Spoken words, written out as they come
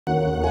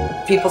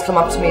People come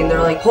up to me and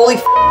they're like, holy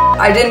f***,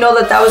 I didn't know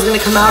that that was gonna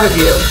come out of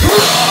you.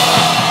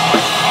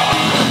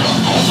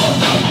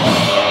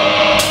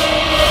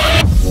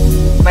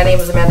 My name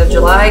is Amanda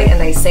Gjelaj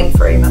and I sing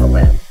for a metal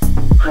band.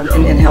 I'm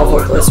an inhale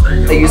vocalist.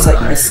 I use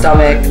like my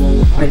stomach,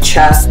 my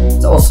chest,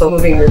 also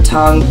moving your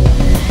tongue.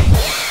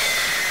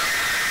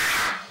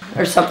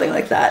 Or something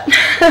like that.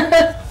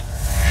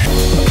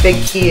 A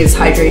big key is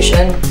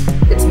hydration.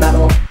 It's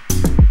metal.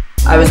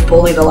 I was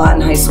bullied a lot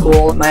in high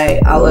school.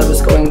 My outlet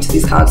was going to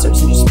these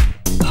concerts and just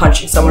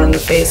punching someone in the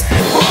face.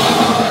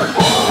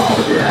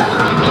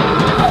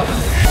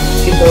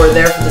 People were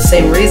there for the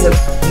same reason.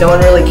 No one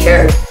really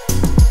cared.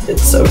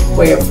 It's a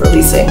way of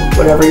releasing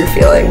whatever you're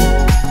feeling.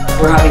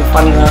 We're having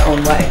fun in our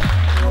own way.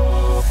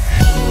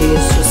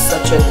 It's just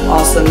such an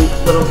awesome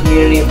little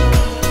community.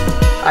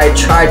 I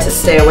try to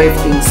stay away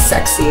from being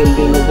sexy and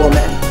being a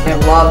woman. I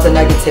love the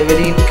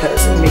negativity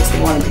because it makes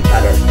me want to be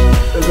better.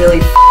 But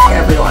really,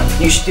 everyone.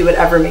 You should do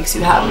whatever makes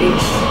you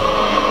happy.